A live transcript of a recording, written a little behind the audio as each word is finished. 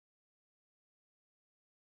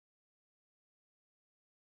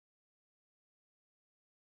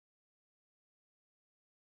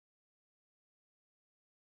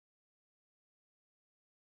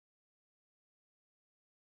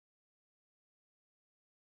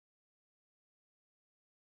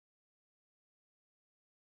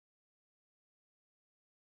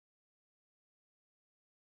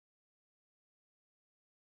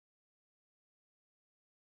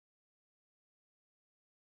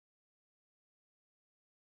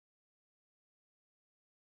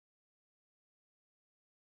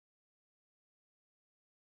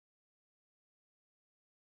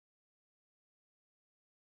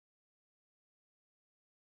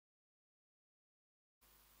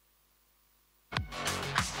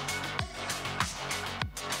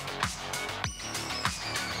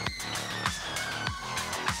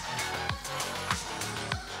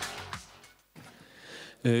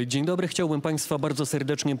Dzień dobry, chciałbym Państwa bardzo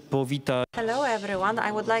serdecznie powitać. Hello everyone,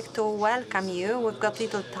 I would like to welcome you. We've got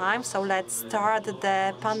little time, so let's start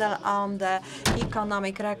the panel on the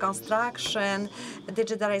economic reconstruction,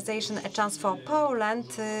 digitalization, a chance for Poland.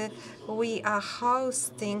 We are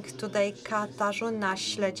hosting today Katarzyna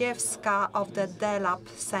Śledziewska of the DELAP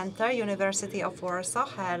Center, University of Warsaw.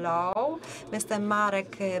 Hello. Mr.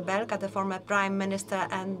 Marek Belka, the former Prime Minister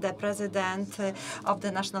and the President of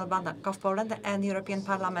the National Bank of Poland and European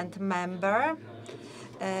Parliament member.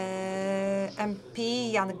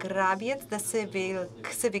 MP Jan Grabiec, the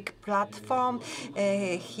civic platform.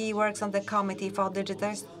 He works on the Committee for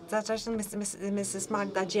Digitization. Mrs.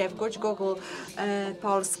 Magda Dziewguć, Google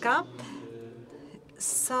Polska.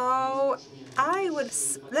 So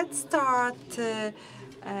let's start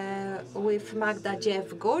with Magda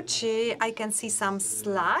Dziewguć. I can see some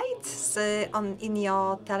slides in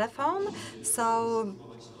your telephone. So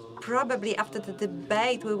probably after the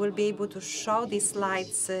debate, we will be able to show these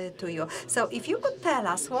slides to you. So if you could tell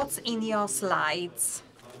us what's in your slides,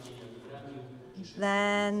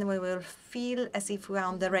 then we will feel as if we're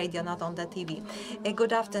on the radio, not on the TV.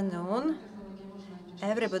 Good afternoon.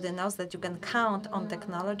 Everybody knows that you can count on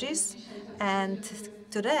technologies, and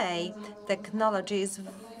today technology is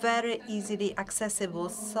very easily accessible,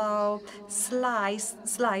 so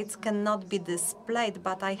slides cannot be displayed,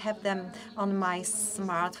 but I have them on my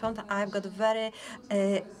smartphone. I've got very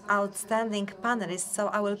outstanding panelists, so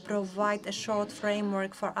I will provide a short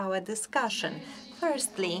framework for our discussion.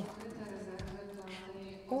 Firstly,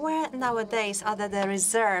 where nowadays are the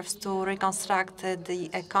reserves to reconstruct the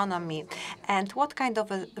economy, and what kind of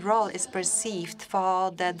a role is perceived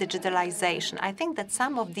for the digitalization? I think that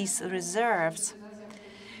some of these reserves,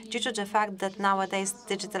 due to the fact that nowadays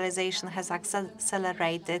digitalization has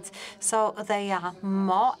accelerated, so they are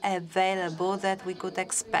more available than we could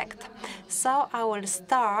expect. So I will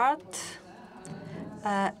start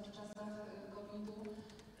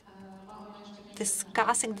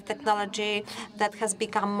discussing the technology that has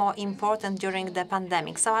become more important during the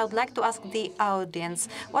pandemic. So I would like to ask the audience,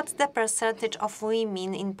 what's the percentage of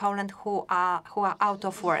women in Poland who are out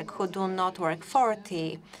of work, who do not work?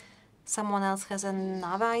 40. Someone else has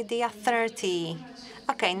another idea? 30.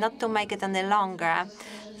 Okay, not to make it any longer.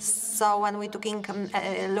 So when we're looking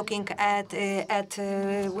at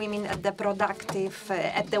women at the productive,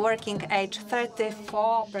 at the working age,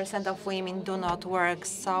 34% of women do not work.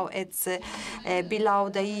 So it's below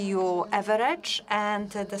the EU average. And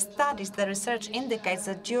the studies, the research indicates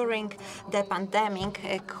that during the pandemic,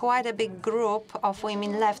 quite a big group of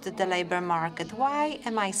women left the labor market. Why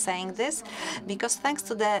am I saying this? Because thanks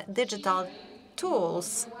to the digital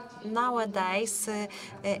tools, nowadays,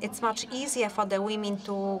 it's much easier for the women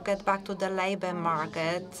to get back to the labor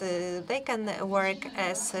market. They can work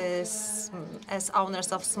as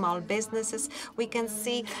owners of small businesses. We can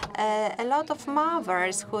see a lot of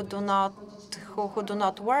mothers who do not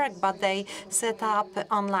work, but they set up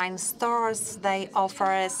online stores. They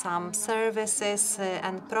offer some services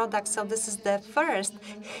and products. So this is the first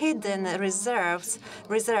hidden reserve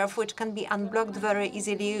which can be unblocked very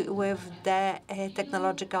easily with the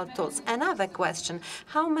technological tools. Another question: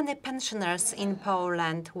 how many pensioners in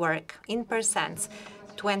Poland work in percents?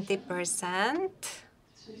 20%,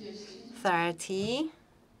 30,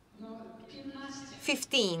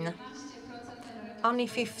 15. Only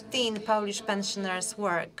 15 Polish pensioners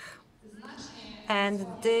work. And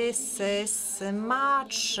this is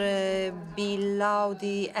much below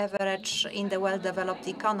the average in the well-developed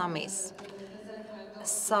economies.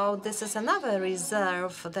 So this is another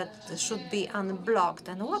reserve that should be unblocked.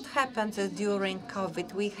 And what happened during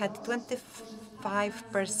COVID? We had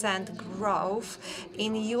 25% growth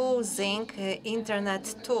in using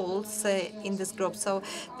internet tools in this group. So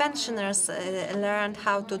pensioners learned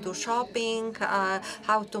how to do shopping,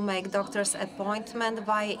 how to make doctor's appointment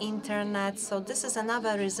via internet. So this is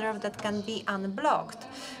another reserve that can be unblocked.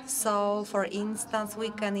 So, for instance, we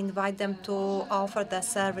can invite them to offer their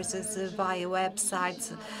services via websites.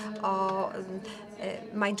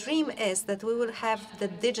 My dream is that we will have the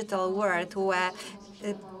digital world where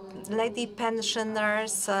lady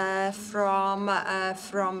pensioners from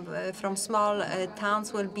small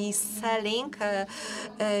towns will be selling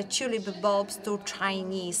tulip bulbs to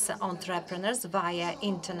Chinese entrepreneurs via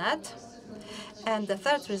internet. And the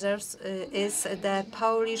third reserve is the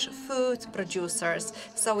Polish food producers.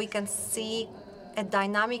 So we can see a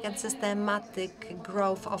dynamic and systematic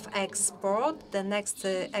growth of export. The next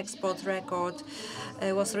export record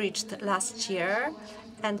was reached last year.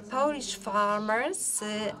 And Polish farmers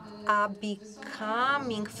are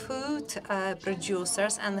becoming food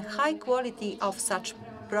producers, and high quality of such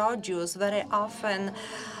produce. Very often,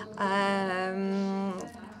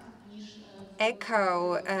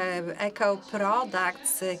 eco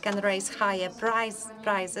products can raise higher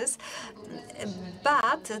prices,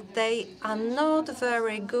 but they are not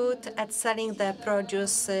very good at selling their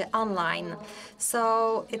produce online. So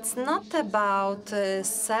it's not about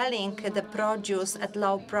selling the produce at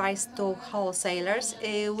low price to wholesalers.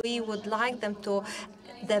 We would like them to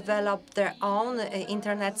develop their own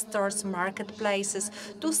internet stores, marketplaces,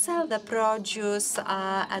 to sell the produce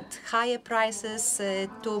at higher prices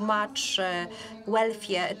to much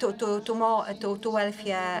wealthier, to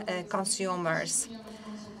wealthier consumers.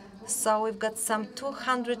 So we've got some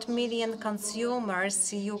 200 million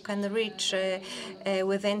consumers you can reach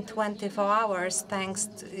within 24 hours, thanks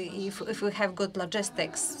to, if we have good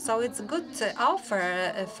logistics. So it's a good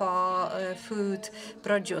offer for food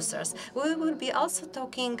producers. We will be also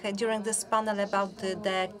talking during this panel about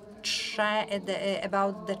the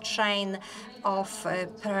chain of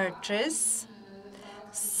purchase.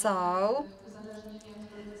 So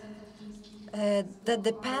the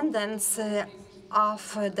dependence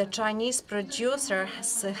of the Chinese producer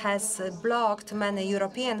has blocked many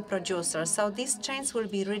European producers. So these chains will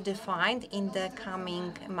be redefined in the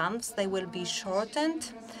coming months. They will be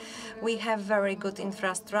shortened. We have very good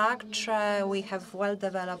infrastructure. We have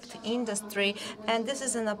well-developed industry, and this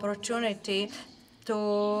is an opportunity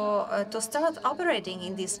to start operating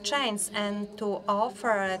in these chains and to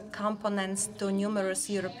offer components to numerous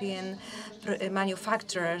European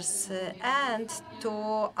manufacturers and to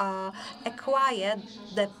acquire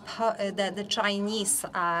the Chinese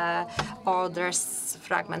orders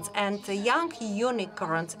fragments. And young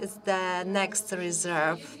unicorns is the next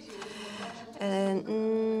reserve.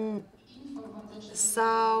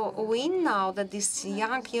 So we know that these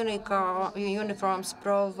young uniforms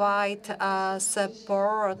provide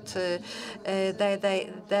support.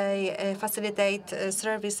 They facilitate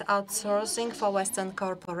service outsourcing for Western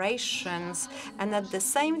corporations, and at the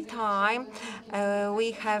same time,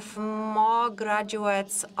 we have more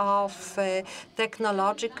graduates of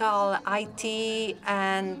technological, IT,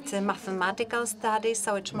 and mathematical studies.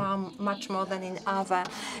 So it's much more than in other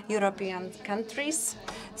European countries.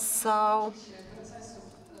 So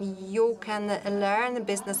you can learn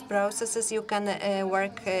business processes, you can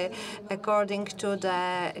work according to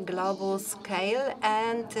the global scale,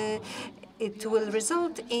 and it will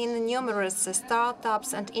result in numerous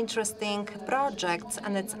startups and interesting projects,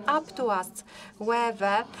 and it's up to us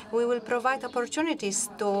whether we will provide opportunities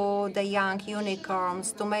to the young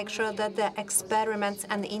unicorns to make sure that the experiments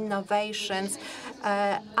and innovations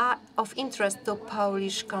are of interest to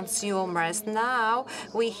Polish consumers. Now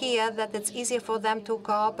we hear that it's easier for them to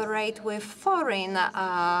cooperate with foreign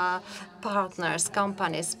partners,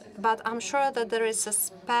 companies, but I'm sure that there is a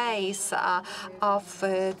space of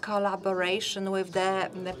collaboration with the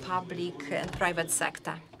public and private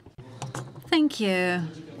sector. Thank you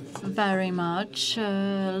very much.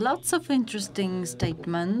 Lots of interesting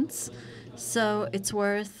statements. So it's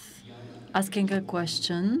worth asking a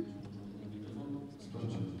question.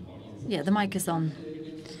 Yeah, the mic is on.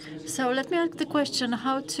 So let me ask the question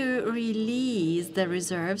how to release the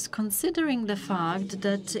reserves, considering the fact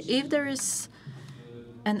that if there is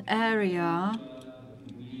an area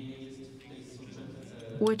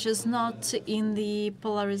which is not in the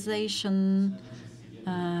polarization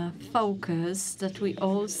focus that we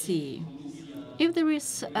all see, if there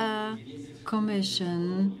is a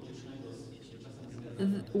commission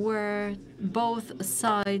where both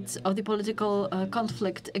sides of the political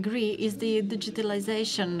conflict agree, is the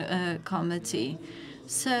Digitalization Committee.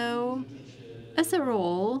 So, as a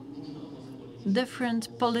rule,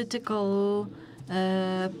 different political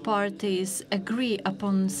parties agree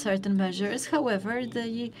upon certain measures. However,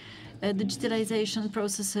 the digitalization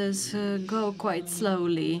processes go quite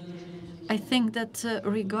slowly. I think that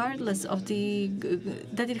regardless of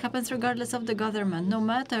that it happens regardless of the government, no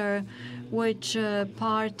matter which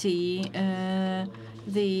party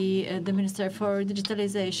the Minister for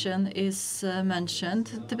Digitalization is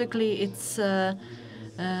mentioned. Typically, it's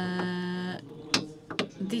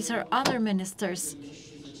these are other ministers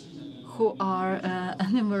who are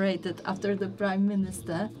enumerated after the Prime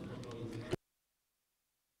Minister.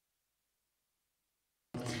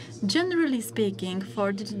 Generally speaking,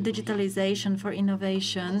 for digitalization, for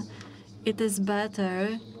innovation, it is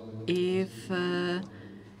better if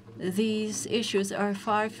these issues are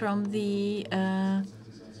far from the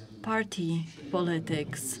party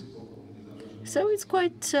politics. So it's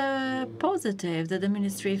quite positive that the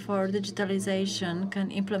Ministry for Digitalization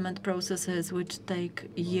can implement processes which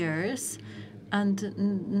take years and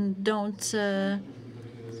don't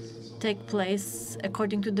take place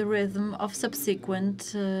according to the rhythm of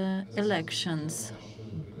subsequent elections.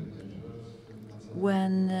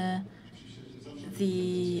 When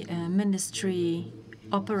the ministry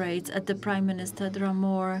operates at the Prime Minister, there are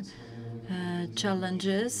more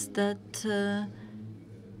challenges that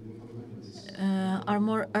are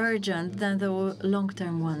more urgent than the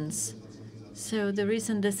long-term ones. So the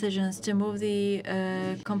recent decisions to move the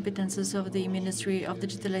competences of the Ministry of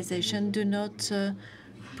Digitalization do not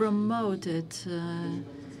promote it.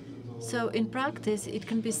 So in practice, it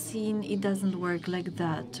can be seen it doesn't work like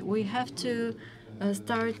that. We have to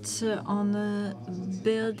start on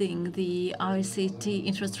building the ICT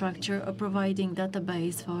infrastructure or providing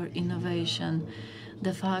database for innovation.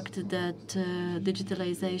 The fact that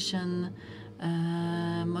digitalization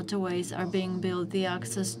motorways are being built, the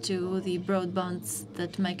access to the broadbands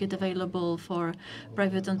that make it available for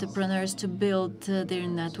private entrepreneurs to build their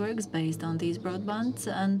networks based on these broadbands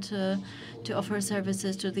and to offer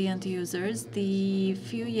services to the end users. The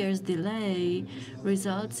few years delay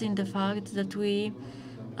results in the fact that we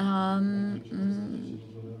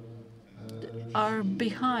are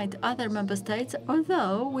behind other member states,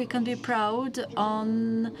 although we can be proud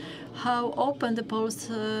on how open the Poles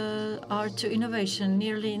are to innovation.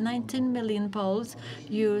 Nearly 19 million Poles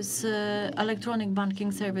use electronic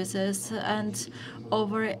banking services, and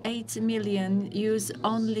over 8 million use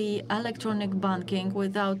only electronic banking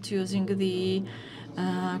without using the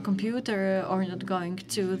computer or not going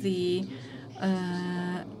to the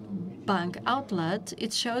bank outlet.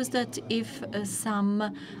 It shows that if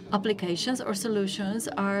some applications or solutions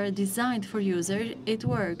are designed for users, it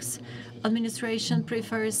works. Administration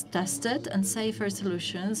prefers tested and safer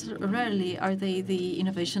solutions. Rarely are they the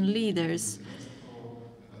innovation leaders.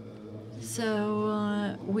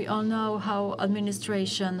 So we all know how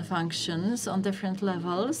administration functions on different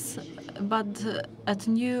levels, but at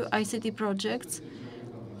new ICT projects,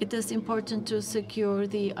 it is important to secure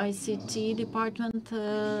the ICT department,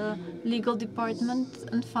 legal department,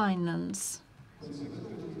 and finance.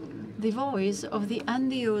 The voice of the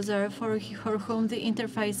end user for whom the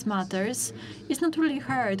interface matters is not really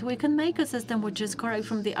heard. We can make a system which is correct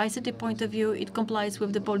from the ICT point of view. It complies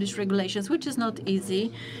with the Polish regulations, which is not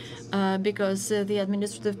easy because the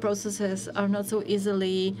administrative processes are not so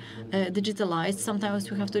easily digitalized. Sometimes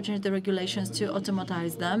we have to change the regulations to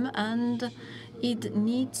automatize them, and it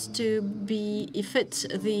needs to be fit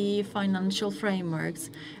the financial frameworks.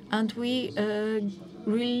 And we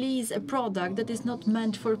release a product that is not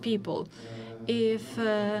meant for people. If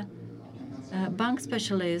bank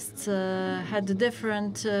specialists had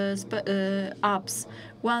different apps,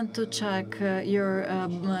 one to check your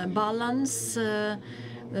balance,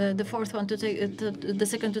 the fourth one to take the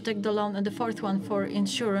second to take the loan, and the fourth one for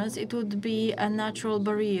insurance, it would be a natural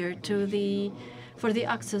barrier to for the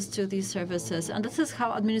access to these services. And this is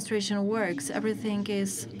how administration works. Everything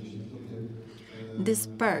is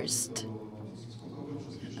dispersed.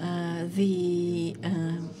 The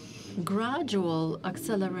gradual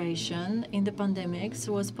acceleration in the pandemics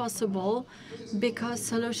was possible because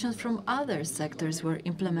solutions from other sectors were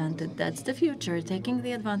implemented. That's the future, taking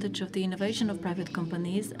the advantage of the innovation of private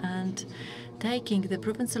companies and taking the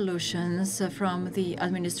proven solutions from the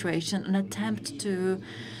administration and attempt to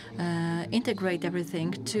integrate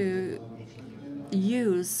everything to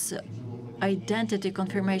use identity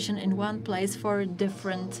confirmation in one place for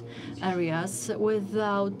different areas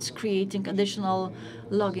without creating additional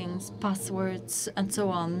logins, passwords, and so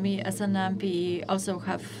on. Me, as an MP, also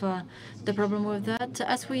have the problem with that.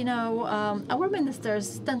 As we know, our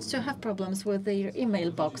ministers tend to have problems with their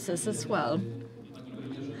email boxes as well.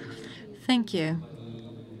 Thank you.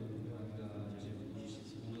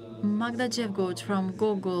 Magda Dziewguć from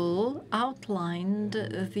Google outlined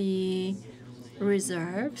the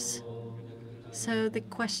reserves. So the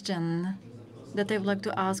question that I would like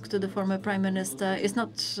to ask to the former Prime Minister is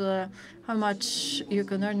not how much you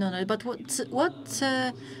can earn on it, but what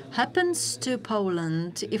happens to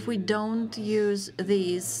Poland if we don't use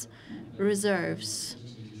these reserves?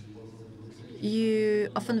 You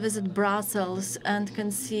often visit Brussels and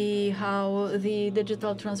can see how the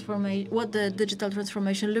digital transformation, what the digital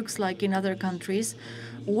transformation looks like in other countries.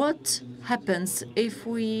 What happens if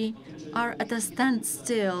we are at a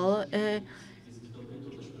standstill?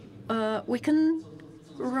 We can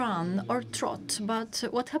run or trot, but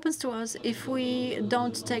what happens to us if we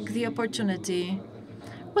don't take the opportunity?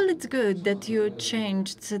 Well, it's good that you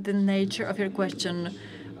changed the nature of your question.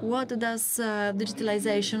 What does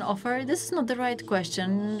digitalization offer? This is not the right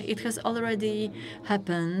question. It has already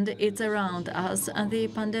happened. It's around us, and the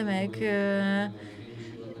pandemic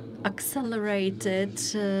accelerated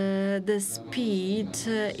the speed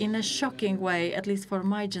in a shocking way, at least for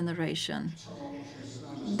my generation.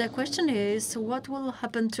 The question is, what will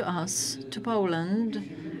happen to us, to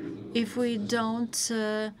Poland, if we don't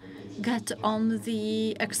get on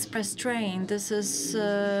the express train? This is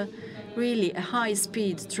really a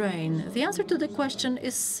high-speed train. The answer to the question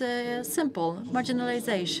is simple: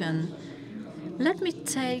 marginalization. Let me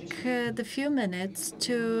take the few minutes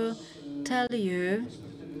to tell you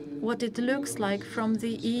what it looks like from the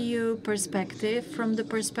EU perspective, from the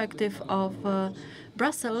perspective of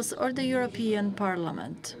Brussels or the European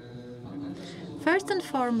Parliament. First and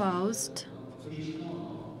foremost,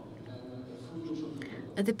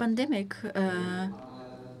 the pandemic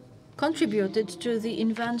contributed to the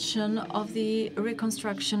invention of the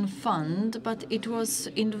Reconstruction Fund, but it was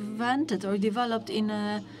invented or developed in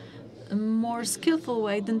a more skillful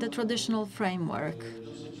way than the traditional framework.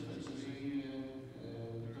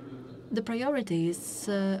 The priorities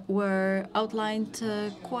were outlined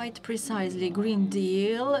quite precisely: Green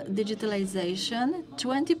Deal, digitalization.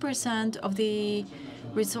 20% of the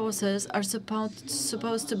resources are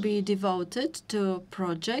supposed to be devoted to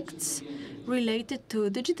projects related to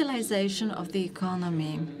digitalization of the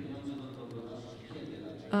economy.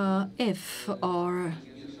 If or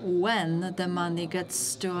when the money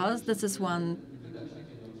gets to us, this is one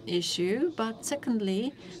issue. But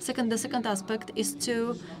the second aspect is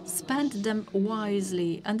to spend them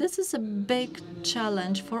wisely. And this is a big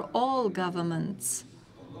challenge for all governments.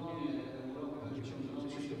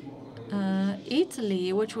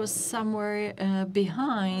 Italy, which was somewhere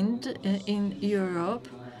behind in Europe,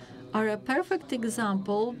 are a perfect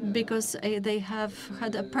example because they have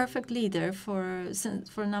had a perfect leader for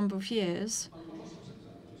a number of years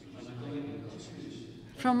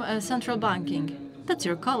from central banking. That's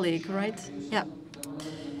your colleague, right? Yeah.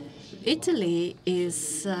 Italy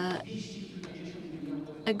is a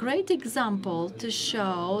great example to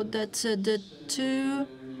show that the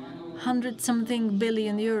 200-something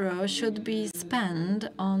billion euros should be spent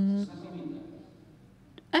on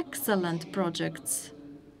excellent projects.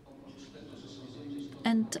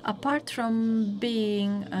 And apart from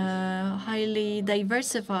being a highly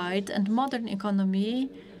diversified and modern economy,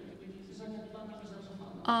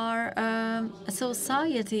 are a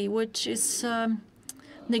society which is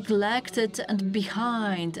neglected and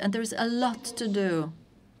behind, and there's a lot to do.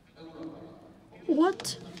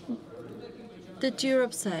 What did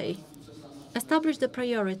Europe say? Established the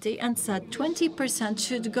priority and said 20%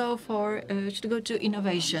 should go to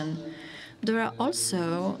innovation. There are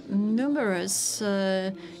also numerous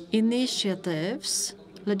initiatives,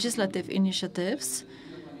 legislative initiatives,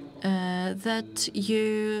 that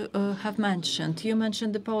you have mentioned. You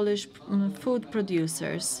mentioned the Polish food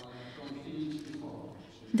producers.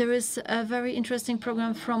 There is a very interesting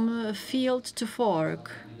program from field to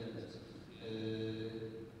fork.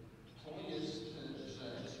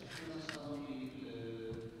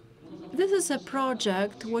 This is a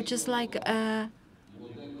project which is like a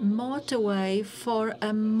motorway for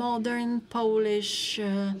a modern Polish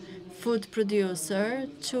food producer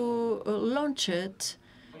to launch it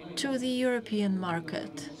to the European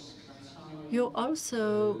market. You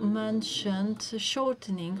also mentioned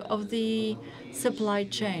shortening of the supply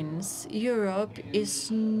chains. Europe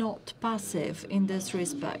is not passive in this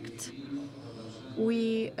respect.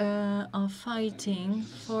 We are fighting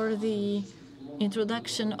for the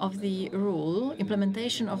introduction of the rule,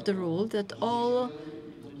 implementation of the rule, that all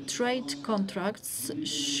trade contracts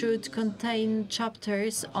should contain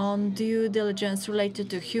chapters on due diligence related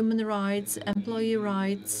to human rights, employee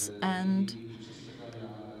rights, and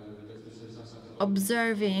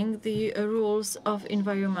observing the rules of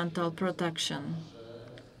environmental protection.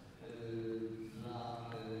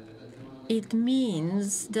 It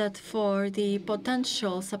means that for the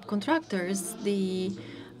potential subcontractors, the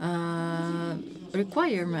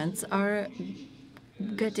requirements are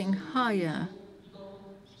getting higher.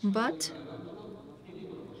 But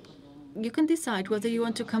you can decide whether you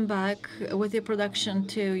want to come back with your production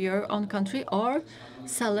to your own country or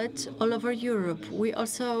sell it all over Europe. We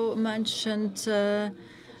also mentioned the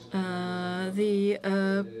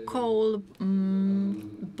coal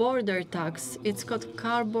border tax. It's called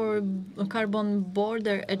carbon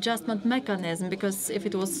border adjustment mechanism, because if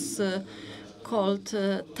it was called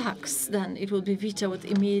tax, then it would be vetoed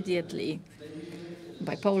immediately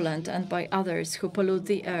by Poland and by others who pollute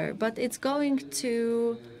the air. But it's going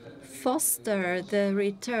to foster the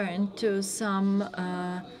return to some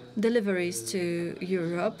deliveries to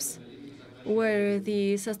Europe. where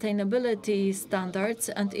the sustainability standards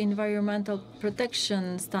and environmental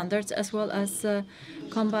protection standards, as well as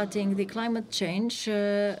combating the climate change,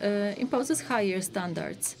 imposes higher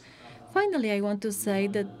standards. Finally, I want to say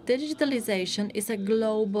that digitalization is a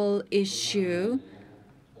global issue.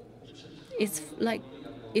 It's like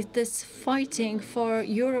it is fighting for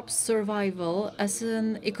Europe's survival as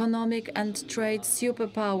an economic and trade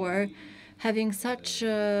superpower, having such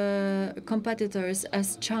competitors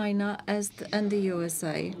as China and the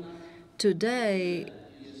USA. Today,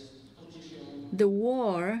 the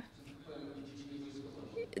war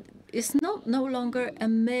is no longer a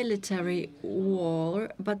military war,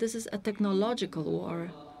 but this is a technological war.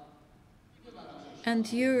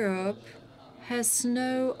 And Europe has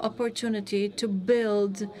no opportunity to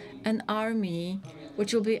build an army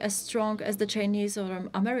which will be as strong as the Chinese or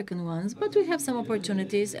American ones, but we have some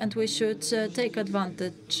opportunities and we should take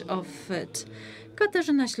advantage of it.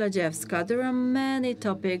 Katarzyna Śledziewska, there are many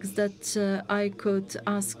topics that I could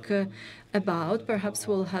ask about. Perhaps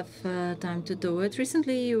we'll have time to do it.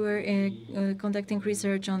 Recently, you were conducting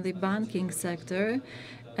research on the banking sector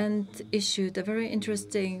and issued a very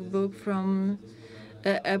interesting book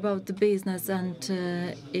about the business and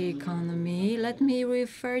economy. Let me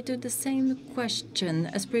refer to the same question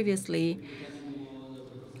as previously.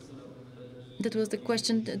 That was the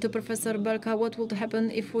question to Professor Belka. What would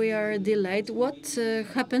happen if we are delayed? What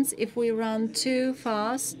happens if we run too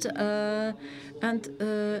fast and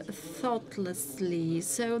thoughtlessly?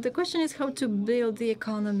 So the question is how to build the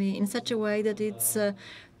economy in such a way that it's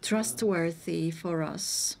trustworthy for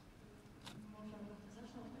us.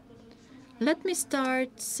 Let me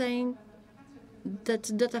start saying that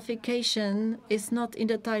datafication is not in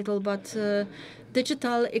the title, but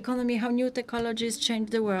digital economy, how new technologies change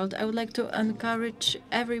the world. I would like to encourage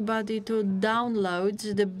everybody to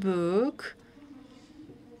download the book.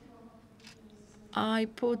 I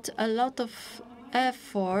put a lot of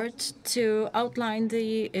effort to outline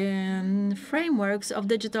the frameworks of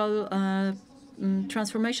digital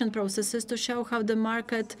transformation processes to show how the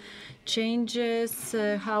market changes,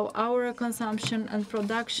 how our consumption and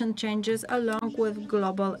production changes along with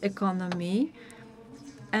global economy,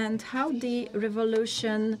 and how the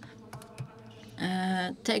revolution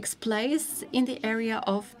takes place in the area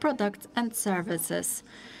of products and services.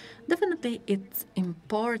 Definitely, it's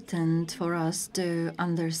important for us to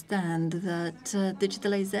understand that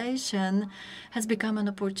digitalization has become an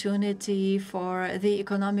opportunity for the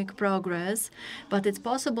economic progress, but it's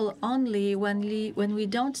possible only when we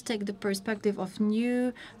don't take the perspective of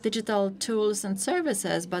new digital tools and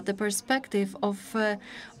services, but the perspective of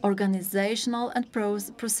organizational and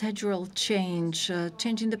procedural change,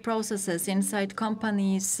 changing the processes inside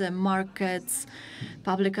companies, markets,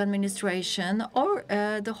 public administration, or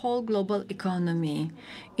the whole global economy.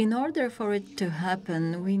 In order for it to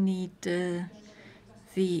happen, we need the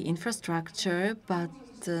infrastructure, but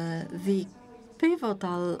the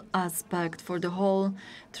pivotal aspect for the whole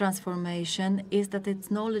transformation is that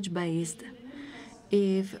it's knowledge-based.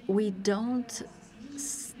 If we don't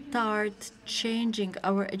start changing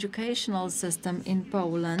our educational system in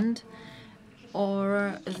Poland,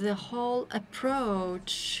 or the whole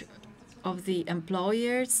approach of the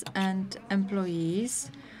employers and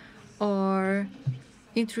employees, or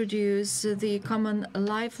introduce the common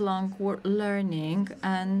lifelong learning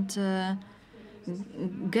and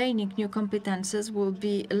gaining new competences will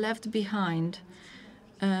be left behind.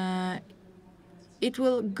 It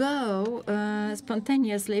will go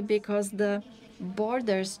spontaneously because the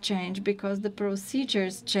borders change, because the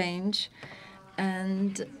procedures change,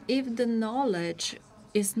 and if the knowledge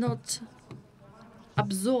is not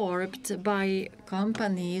absorbed by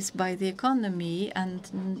companies, by the economy,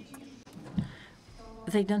 and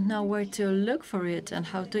they don't know where to look for it and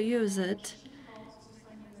how to use it,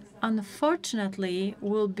 unfortunately,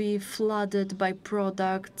 will be flooded by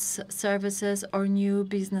products, services, or new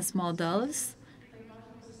business models.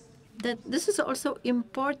 That this is also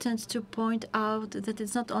important to point out that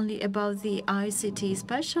it's not only about the ICT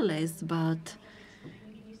specialists, but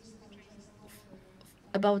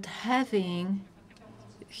about having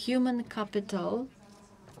human capital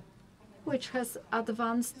which has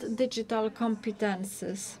advanced digital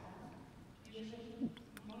competences.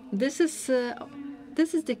 This is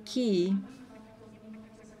the key.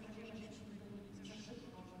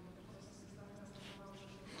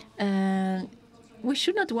 We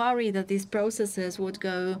should not worry that these processes would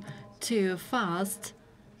go too fast,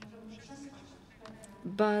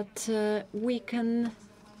 but we can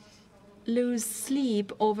lose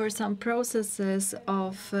sleep over some processes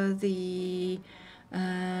of the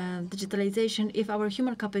digitalization if our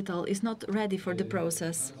human capital is not ready for the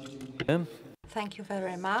process. Thank you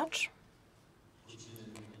very much.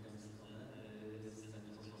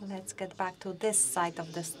 Let's get back to this side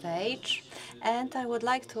of the stage. And I would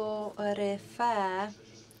like to refer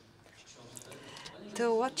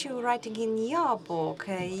to what you're writing in your book.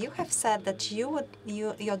 You have said that your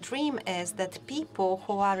dream is that people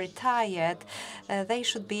who are retired, they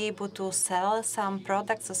should be able to sell some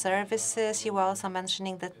products or services. You were also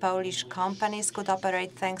mentioning that Polish companies could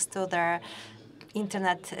operate thanks to their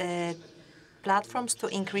internet platforms to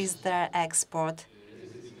increase their export.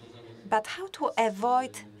 But how to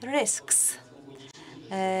avoid risks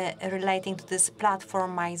relating to this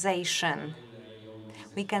platformization?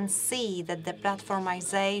 We can see that the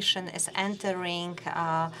platformization is entering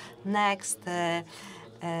next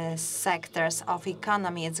sectors of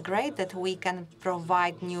economy. It's great that we can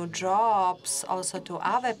provide new jobs also to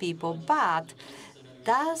other people, but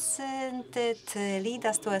doesn't it lead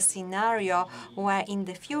us to a scenario where in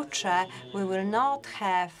the future we will not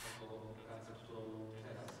have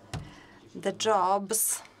the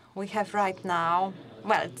jobs we have right now?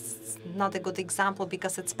 Well, it's not a good example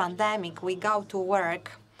because it's pandemic. We go to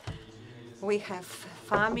work. We have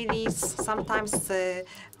families. Sometimes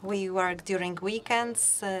we work during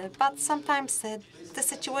weekends, but sometimes the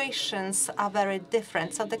situations are very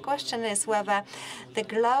different. So the question is whether the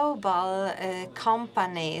global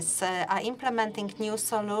companies are implementing new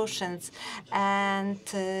solutions and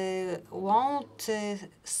won't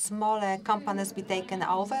smaller companies be taken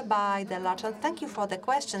over by the large? And thank you for the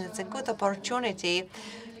question. It's a good opportunity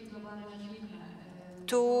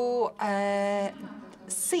to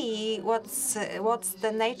see what's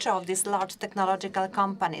the nature of these large technological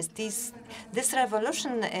companies. This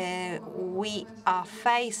revolution we are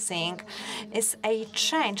facing is a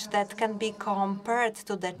change that can be compared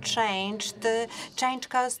to the change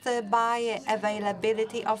caused by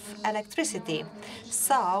availability of electricity.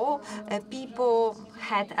 So people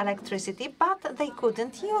had electricity, but they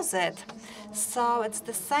couldn't use it. So it's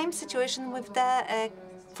the same situation with the,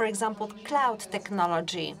 for example, cloud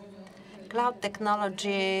technology. Cloud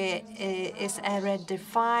technology is a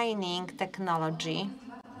redefining technology,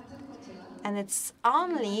 and it's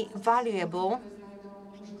only valuable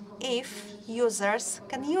if users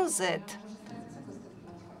can use it,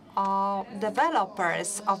 or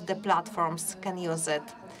developers of the platforms can use it.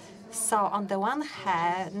 So on the one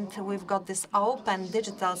hand, we've got this open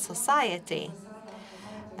digital society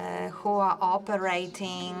who are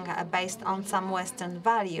operating based on some Western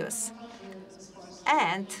values.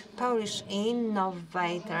 And Polish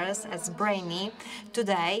innovators, as brainy,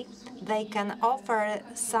 today they can offer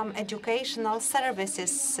some educational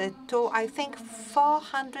services to, I think,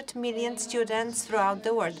 400 million students throughout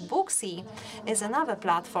the world. Booksy is another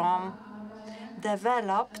platform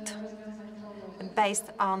developed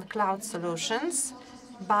based on cloud solutions,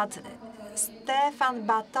 but Stefan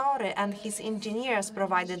Batory and his engineers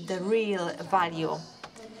provided the real value.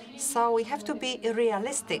 So we have to be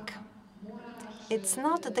realistic. It's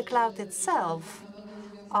not the cloud itself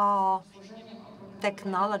or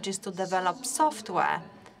technologies to develop software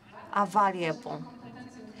are valuable.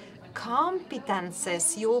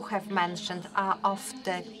 Competences you have mentioned are of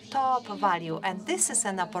the top value, and this is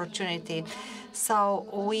an opportunity. So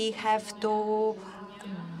we have to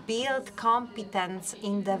build competence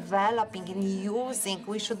in developing, in using.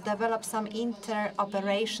 We should develop some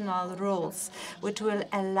interoperational rules which will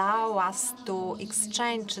allow us to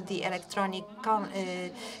exchange the electronic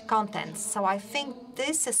contents. So I think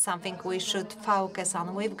this is something we should focus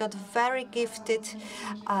on. We've got very gifted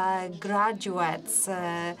graduates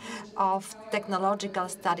of technological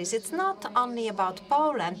studies. It's not only about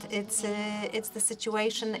Poland, it's the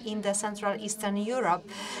situation in the Central Eastern Europe.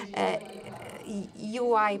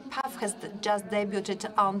 UiPath has just debuted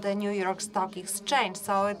on the New York Stock Exchange.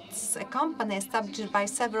 So it's a company established by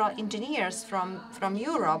several engineers from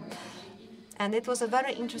Europe. And it was a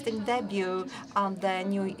very interesting debut on the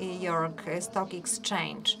New York Stock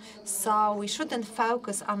Exchange. So we shouldn't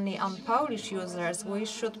focus only on Polish users. We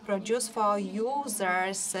should produce for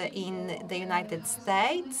users in the United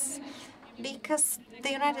States, because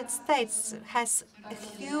the United States has a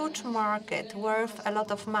huge market worth a lot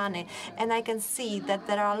of money. And I can see that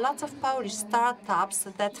there are lots of Polish startups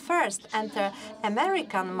that first enter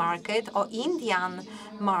American market or Indian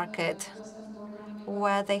market,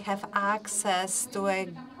 where they have access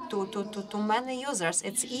to many users.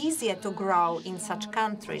 It's easier to grow in such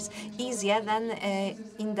countries, easier than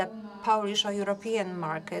in the Polish or European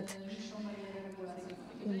market.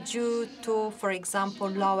 due to, for example,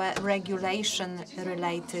 lower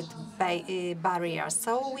regulation-related barriers.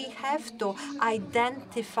 So we have to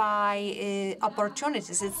identify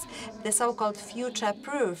opportunities. It's the so-called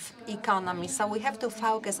future-proof economy. So we have to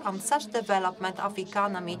focus on such development of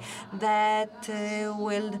economy that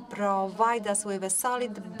will provide us with a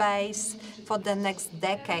solid base for the next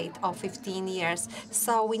decade or 15 years.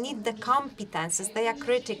 So we need the competences. They are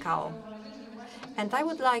critical. And I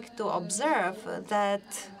would like to observe that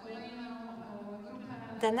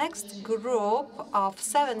the next group of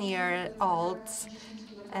 7-year-olds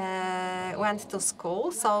went to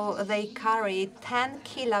school, so they carry 10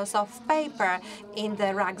 kilos of paper in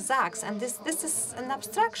their rucksacks, and this is an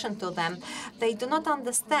abstraction to them. They do not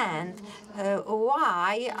understand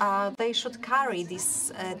why they should carry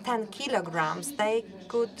these 10 kilograms. They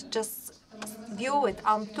could just view it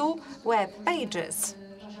on 2 web pages.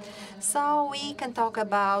 So we can talk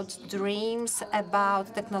about dreams,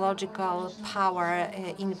 about technological power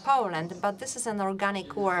in Poland, but this is an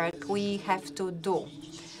organic work we have to do.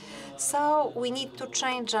 So we need to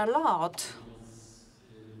change a lot,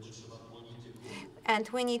 and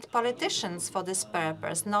we need politicians for this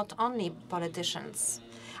purpose, not only politicians.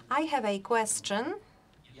 I have a question.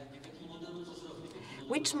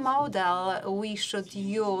 Which model we should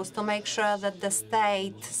use to make sure that the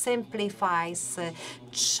state simplifies,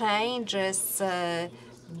 changes,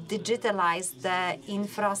 digitalize the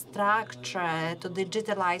infrastructure, to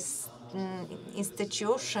digitalize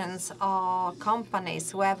institutions or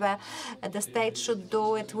companies, whether the state should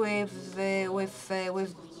do it with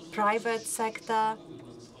private sector?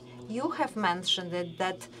 You have mentioned it,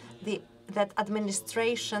 that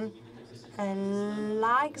administration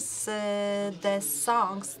likes the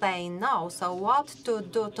songs they know. So what to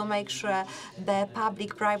do to make sure the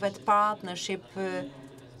public-private partnership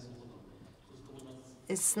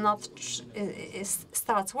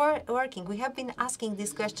starts working? We have been asking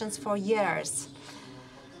these questions for years.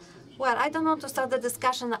 Well, I don't want to start the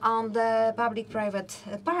discussion on the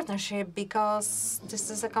public-private partnership because this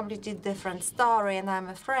is a completely different story, and I'm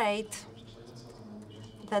afraid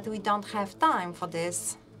that we don't have time for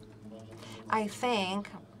this. I think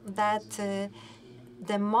that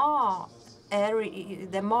the more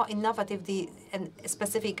innovative the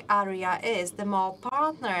specific area is, the more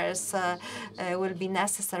partners will be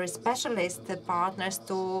necessary, specialist partners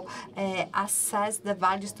to assess the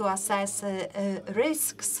values, to assess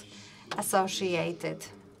risks associated.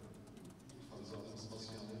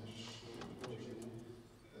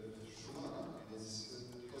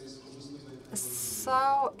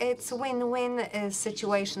 So it's a win-win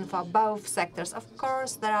situation for both sectors. Of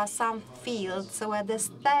course, there are some fields where the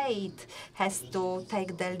state has to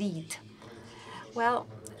take the lead. Well,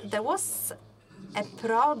 there was a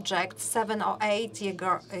project 7 or 8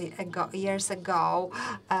 years ago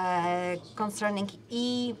concerning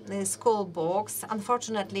e-school books.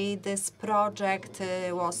 Unfortunately, this project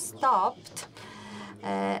was stopped.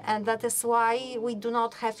 And that is why we do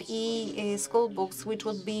not have e-school books, which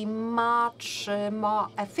would be much more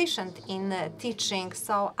efficient in teaching.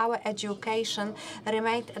 So our education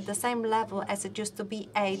remained at the same level as it used to be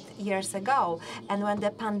 8 years ago. And when the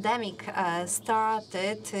pandemic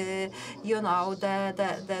started, you know,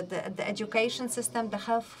 the education system, the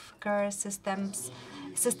healthcare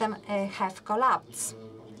system have collapsed.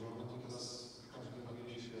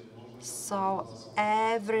 So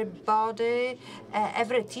everybody,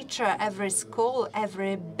 every teacher, every school,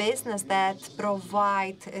 every business that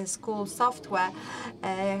provide school software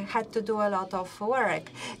had to do a lot of work.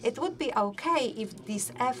 It would be okay if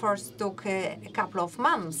these efforts took a couple of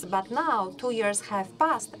months, but now 2 years have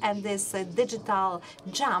passed and this digital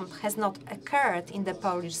jump has not occurred in the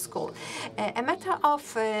Polish school. A matter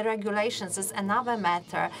of regulations is another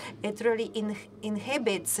matter. It really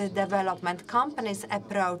inhibits development. Companies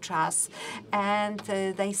approach us and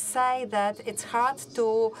they say that it's hard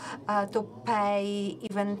to pay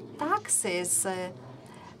even taxes.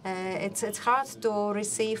 It's hard to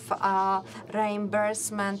receive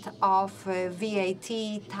reimbursement of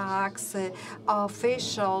VAT tax.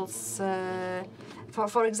 Officials,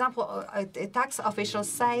 for example, tax officials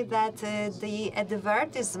say that the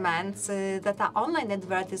advertisements that are online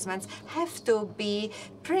advertisements have to be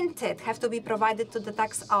printed, have to be provided to the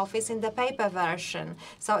tax office in the paper version.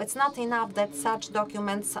 So it's not enough that such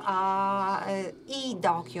documents are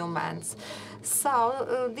e-documents.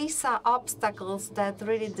 So these are obstacles that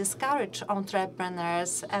really discourage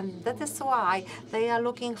entrepreneurs, and that is why they are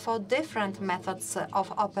looking for different methods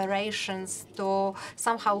of operations to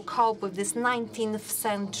somehow cope with this 19th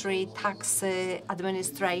century tax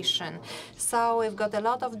administration. So we've got a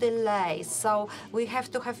lot of delays. So we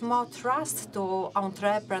have to have more trust to entrepreneurs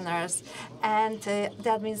entrepreneurs. And the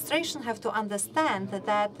administration have to understand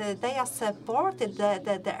that they are supported,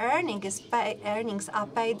 the earnings are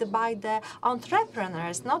paid by the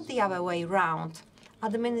entrepreneurs, not the other way around.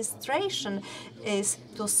 Administration is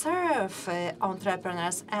to serve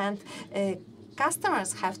entrepreneurs, and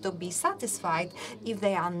customers have to be satisfied. If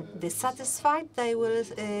they are dissatisfied, they will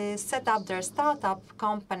set up their startup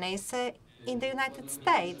companies in the United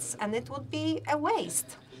States, and it would be a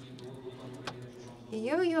waste.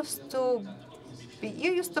 You used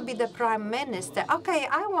to be the prime minister. Okay,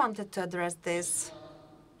 I wanted to address this.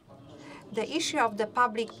 The issue of the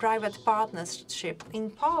public-private partnership in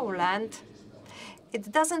Poland, it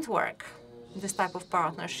doesn't work, this type of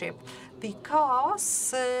partnership,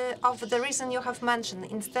 because of the reason you have mentioned.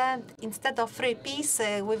 Instead of 3 Ps,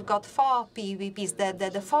 we've got 4 PVPs.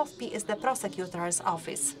 The fourth P is the prosecutor's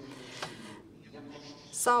office.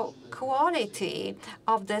 So quality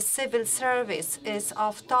of the civil service is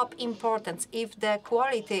of top importance. If the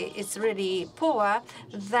quality is really poor,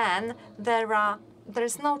 then there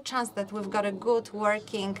is no chance that we've got a good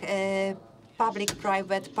working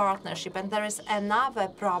public-private partnership. And there is another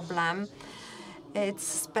problem. It's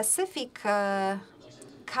specific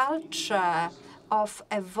culture of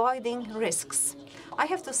avoiding risks. I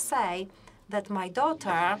have to say that my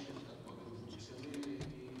daughter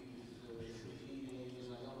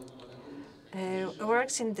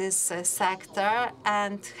works in this sector,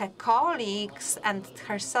 and her colleagues and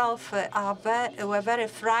herself were very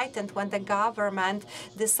frightened when the government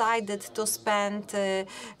decided to spend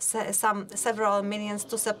several millions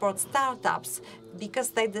to support startups, because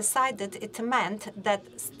they decided it meant that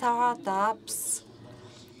startups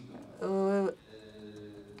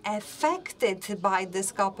affected by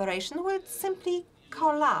this cooperation will simply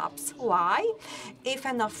collapse. Why? If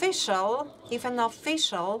an official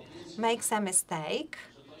makes a mistake,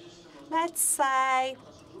 let's say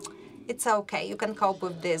it's okay, you can cope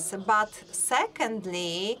with this. But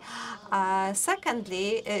secondly,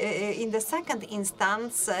 in the second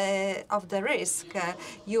instance of the risk,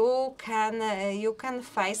 you can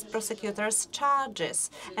face prosecutors' charges,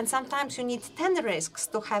 and sometimes you need 10 risks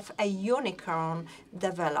to have a unicorn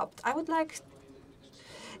developed.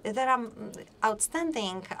 There are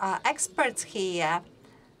outstanding experts here,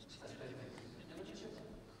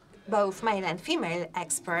 both male and female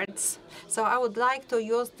experts. So I would like to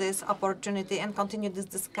use this opportunity and continue this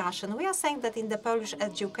discussion. We are saying that in the Polish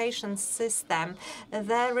education system,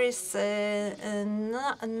 there is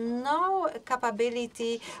no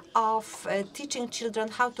capability of teaching children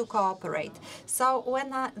how to cooperate. So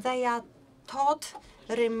when they are taught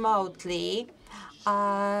remotely,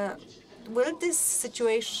 will this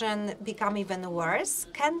situation become even worse?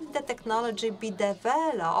 Can the technology be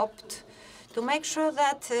developed to make sure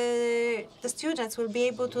that the students will be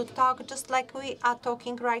able to talk just like we are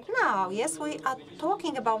talking right now? Yes, we are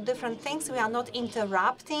talking about different things. We are not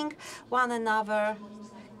interrupting one another.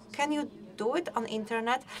 Can you do it on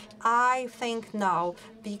internet? I think no,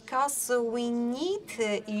 because we need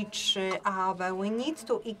each other. We need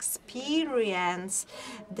to experience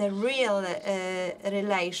the real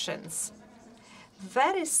relations.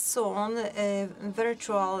 Very soon,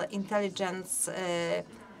 virtual intelligence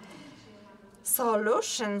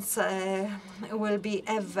solutions will be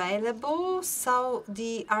available. So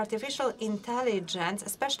the artificial intelligence,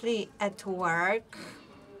 especially at work,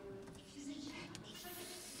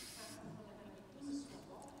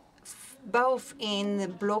 both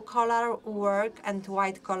in blue-collar work and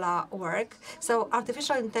white-collar work. So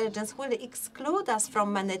artificial intelligence will exclude us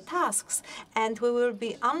from many tasks, and we will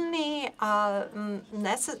be only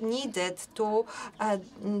needed to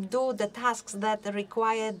do the tasks that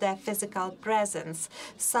require the physical presence.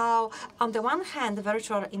 So on the one hand,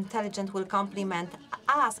 virtual intelligence will complement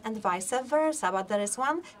us and vice versa, but there is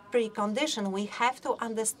one precondition. We have to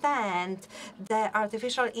understand the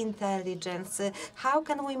artificial intelligence. How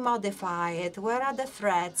can we modify it? Where are the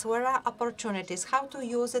threats? Where are opportunities? How to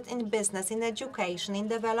use it in business, in education, in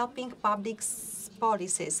developing public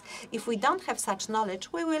policies? If we don't have such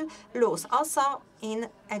knowledge, we will lose. Also in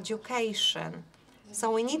education.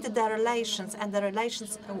 So we need the relations, and the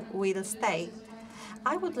relations will stay.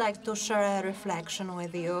 I would like to share a reflection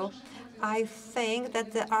with you. I think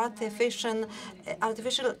that the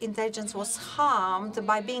artificial intelligence was harmed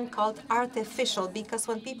by being called artificial, because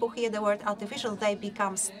when people hear the word artificial, they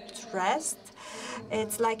become stressed.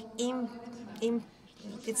 It's like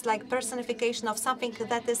personification of something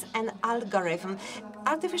that is an algorithm.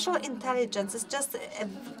 Artificial intelligence is just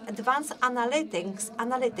advanced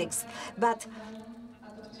analytics, but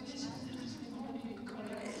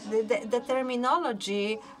the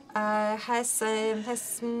terminology has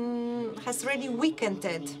really weakened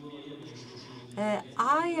it.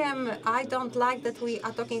 I don't like that we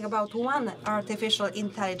are talking about one artificial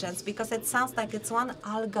intelligence, because it sounds like it's one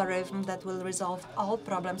algorithm that will resolve all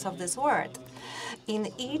problems of this world. In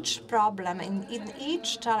each problem, in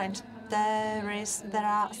each challenge, there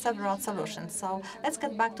are several solutions. So let's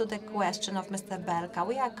get back to the question of Mr. Belka.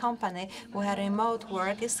 We are a company where remote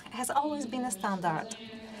work has always been a standard.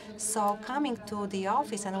 So coming to the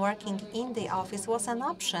office and working in the office was an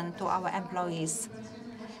option to our employees.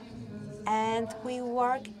 And we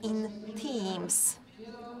work in teams,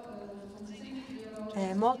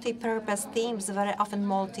 multi-purpose teams, very often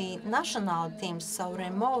multinational teams. So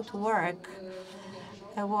remote work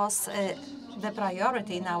was the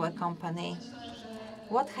priority in our company.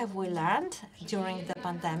 What have we learned during the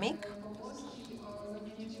pandemic?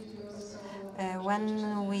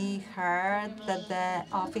 When we heard that the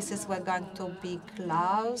offices were going to be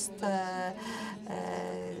closed,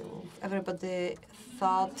 everybody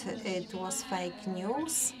thought it was fake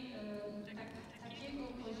news.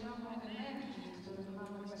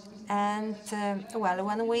 And well,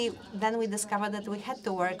 when we discovered that we had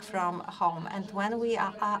to work from home, and when we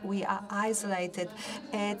are isolated,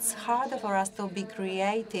 it's harder for us to be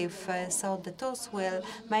creative. So the tools will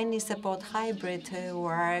mainly support hybrid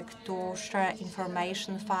work, to share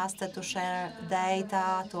information faster, to share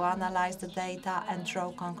data, to analyze the data and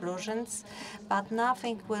draw conclusions. But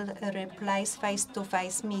nothing will replace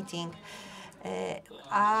face-to-face meeting.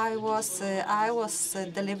 I was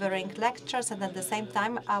delivering lectures, and at the same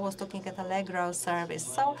time I was looking at Allegro service.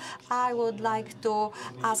 So I would like to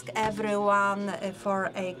ask everyone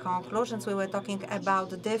for a conclusions. We were talking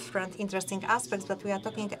about different interesting aspects, but we are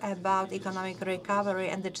talking about economic recovery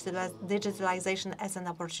and digitalization as an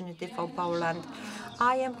opportunity for Poland.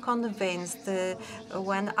 I am convinced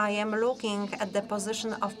when I am looking at the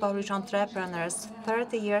position of Polish entrepreneurs.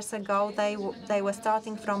 30 years ago, they were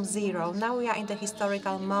starting from zero. Now we are in the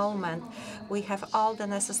historical moment. We have all the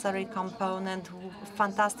necessary components,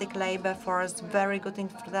 fantastic labor force, very good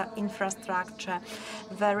infrastructure,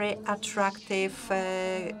 very attractive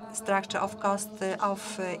structure of cost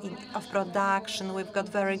of production. We've got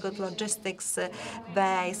very good logistics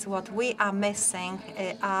base. What we are missing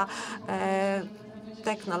are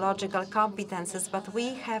technological competences, but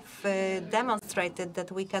we have demonstrated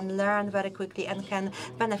that we can learn very quickly and can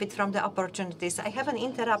benefit from the opportunities. I haven't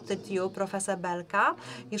interrupted you, Professor Belka.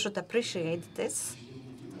 You should appreciate this.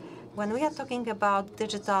 When we are talking about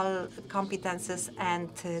digital competences and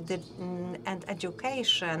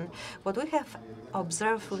education, what we have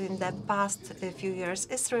observed within the past few years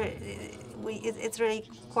is it's really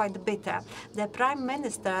quite bitter. The Prime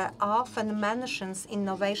Minister often mentions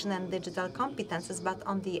innovation and digital competences, but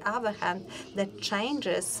on the other hand, the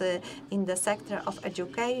changes in the sector of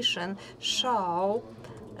education show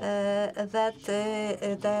that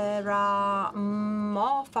there are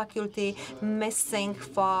more faculty missing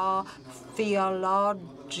for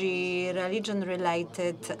theology,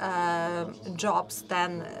 religion-related jobs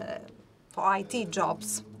than for IT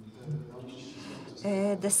jobs.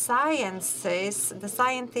 The scientists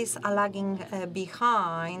are lagging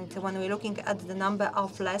behind when we're looking at the number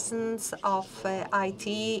of lessons of IT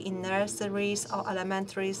in nurseries or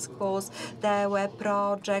elementary schools. There were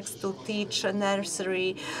projects to teach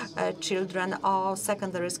nursery children or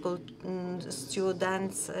secondary school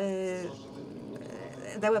students. There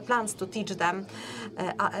were plans to teach them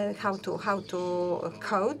how to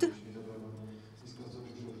code.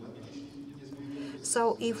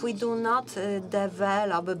 So if we do not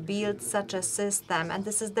build such a system, and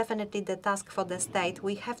this is definitely the task for the state,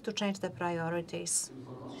 we have to change the priorities.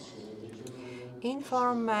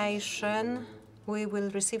 Information, we will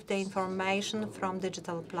receive the information from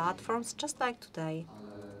digital platforms, just like today.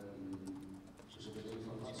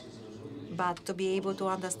 But to be able to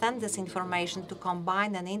understand this information, to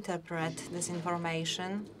combine and interpret this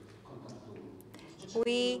information,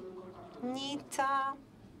 we need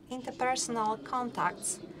interpersonal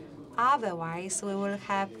contacts. Otherwise, we will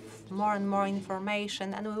have more and more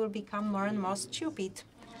information and we will become more and more stupid.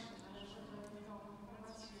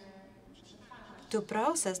 To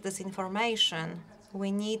process this information,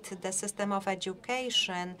 we need the system of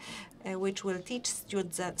education which will teach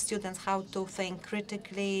students how to think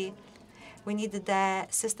critically. We need the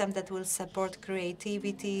system that will support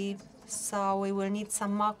creativity. So we will need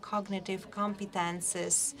some more cognitive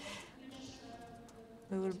competences.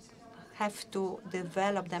 We will have to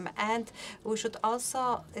develop them, and we should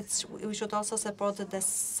also support the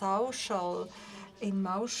social,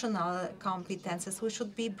 emotional competences. We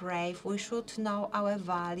should be brave. We should know our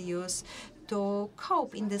values. to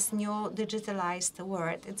cope in this new digitalized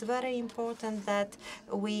world. It's very important that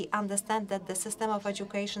we understand that the system of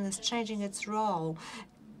education is changing its role.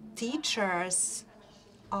 Teachers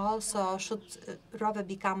also should rather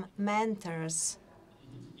become mentors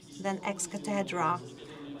than ex cathedra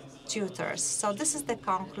tutors. So this is the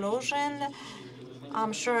conclusion.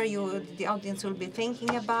 I'm sure the audience will be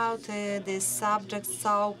thinking about this subject.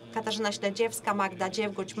 So Katarzyna Śledziewska, Magda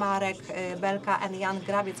Dziewguć, Marek, Belka, and Jan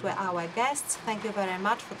Grabiec were our guests. Thank you very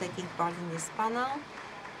much for taking part in this panel.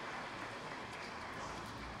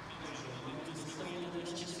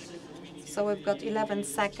 So we've got 11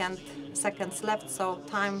 seconds left, so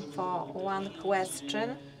time for one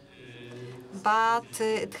question. But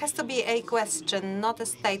it has to be a question, not a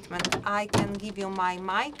statement. I can give you my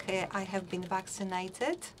mic. I have been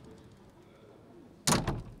vaccinated.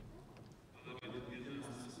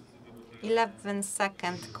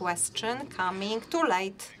 11-second question coming. Too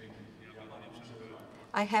late.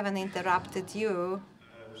 I haven't interrupted you.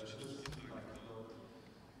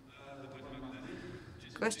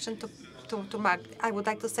 Question to Magda. I would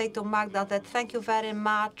like to say to Magda that thank you very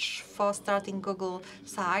much for starting Google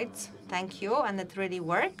Sites. Thank you, and it really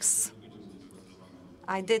works.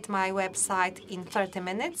 I did my website in 30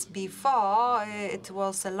 minutes. Before, it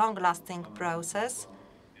was a long-lasting process.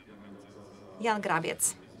 Jan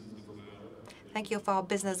Grabiec. Thank you for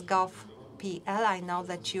business.gov.pl. I know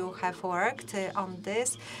that you have worked on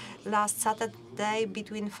this. Last Saturday,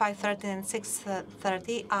 between 5:30 and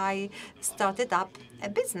 6:30, I started up a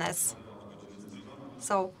business.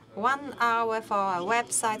 So 1 hour for a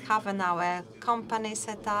website, half an hour company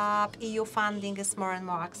setup. EU funding is more and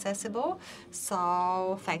more accessible. So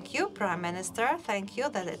thank you, Prime Minister. Thank you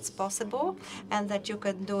that it's possible and that you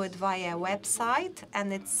can do it via website.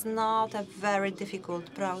 And it's not a very difficult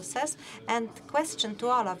process. And question to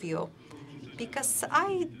all of you, because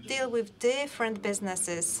I deal with different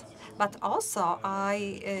businesses, but also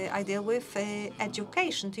I deal with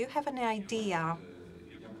education. Do you have any idea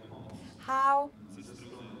how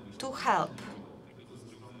to help?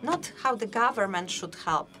 Not how the government should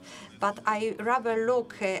help, but I rather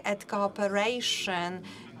look at cooperation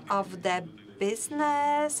of the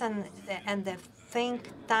business and the think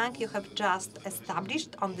tank you have just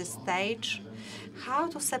established on this stage. How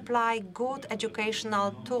to supply good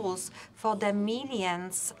educational tools for the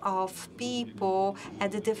millions of people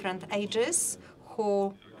at the different ages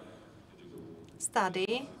who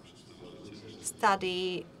study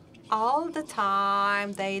all the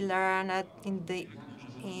time. They learn it in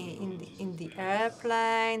the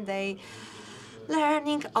airplane. They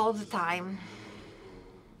learning all the time.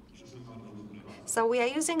 So we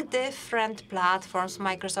are using different platforms.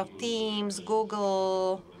 Microsoft Teams,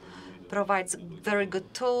 Google provides very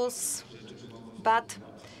good tools. But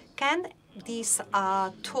can these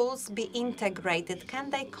tools be integrated? Can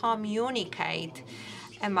they communicate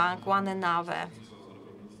among one another?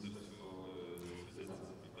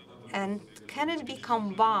 And can it be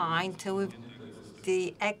combined with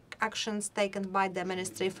the actions taken by the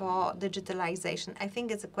Ministry for Digitalization? I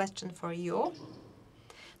think it's a question for you.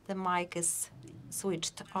 The mic is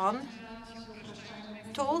switched on.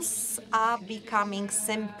 Tools are becoming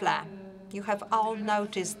simpler. You have all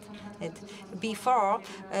noticed it. Before,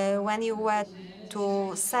 when you were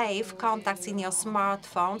to save contacts in your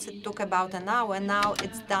smartphones, it took about an hour. Now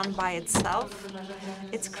it's done by itself.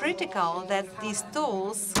 It's critical that these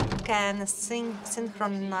tools can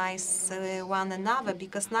synchronize one another,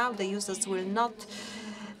 because now the users will not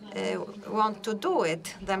want to do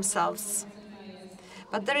it themselves.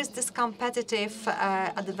 But there is this competitive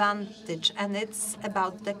advantage, and it's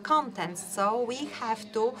about the content. So we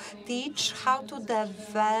have to teach how to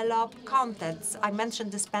develop contents. I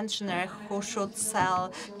mentioned this pensioner who should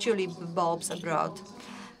sell tulip bulbs abroad.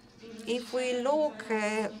 If we look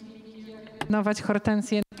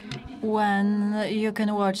when you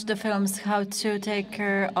can watch the films how to take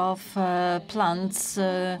care of plants,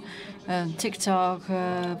 TikTok,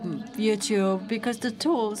 YouTube, because the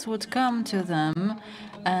tools would come to them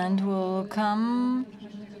and will come,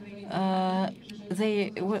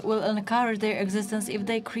 they will encourage their existence if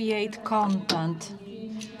they create content.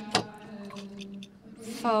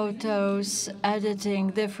 Photos,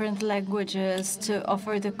 editing, different languages to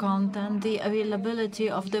offer the content, the availability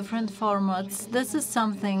of different formats. This is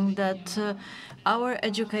something that our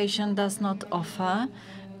education does not offer.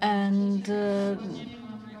 And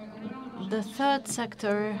the third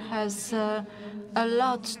sector has a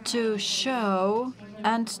lot to show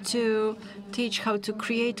and to teach how to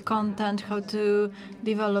create content, how to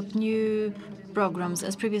develop new programs.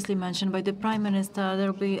 As previously mentioned by the Prime Minister,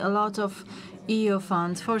 there will be a lot of EU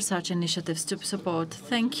funds for such initiatives to support.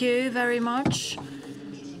 Thank you very much.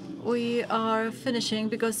 We are finishing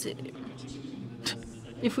because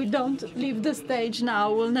if we don't leave the stage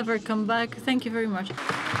now, we'll never come back. Thank you very much.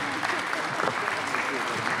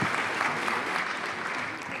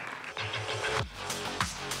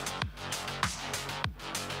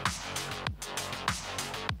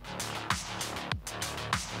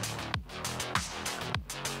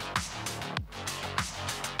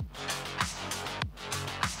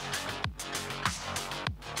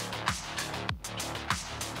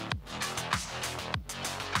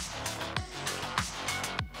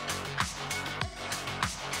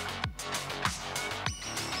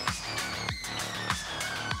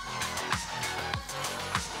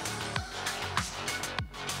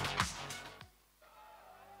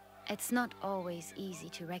 It's not always easy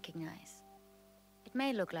to recognize. It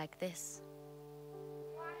may look like this,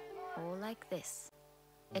 or like this.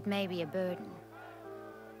 It may be a burden,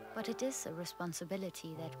 but it is a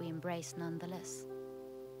responsibility that we embrace nonetheless.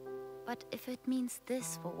 But if it means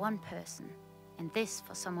this for one person and this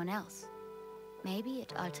for someone else, maybe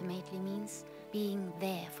it ultimately means being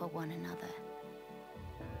there for one another.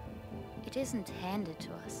 It isn't handed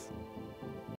to us.